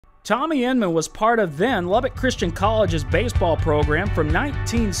Tommy Inman was part of then Lubbock Christian College's baseball program from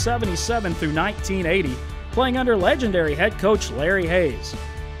 1977 through 1980, playing under legendary head coach Larry Hayes.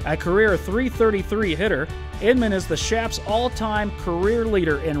 A career .333 hitter, Inman is the Shap's all-time career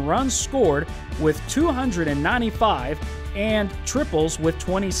leader in runs scored with 295 and triples with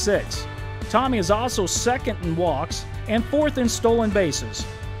 26. Tommy is also second in walks and fourth in stolen bases.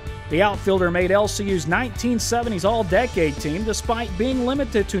 The outfielder made LCU's 1970s All-Decade team despite being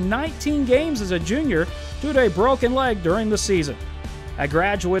limited to 19 games as a junior due to a broken leg during the season. A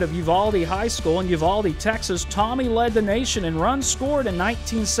graduate of Uvalde High School in Uvalde, Texas, Tommy led the nation in runs scored in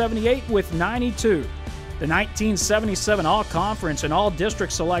 1978 with 92. The 1977 All-Conference and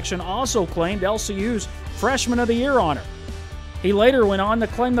All-District selection also claimed LCU's Freshman of the Year honor. He later went on to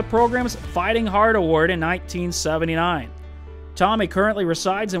claim the program's Fighting Heart Award in 1979. Tommy currently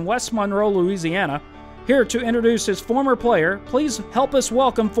resides in West Monroe, Louisiana. Here to introduce his former player, please help us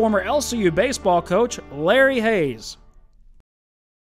welcome former LCU baseball coach Larry Hayes.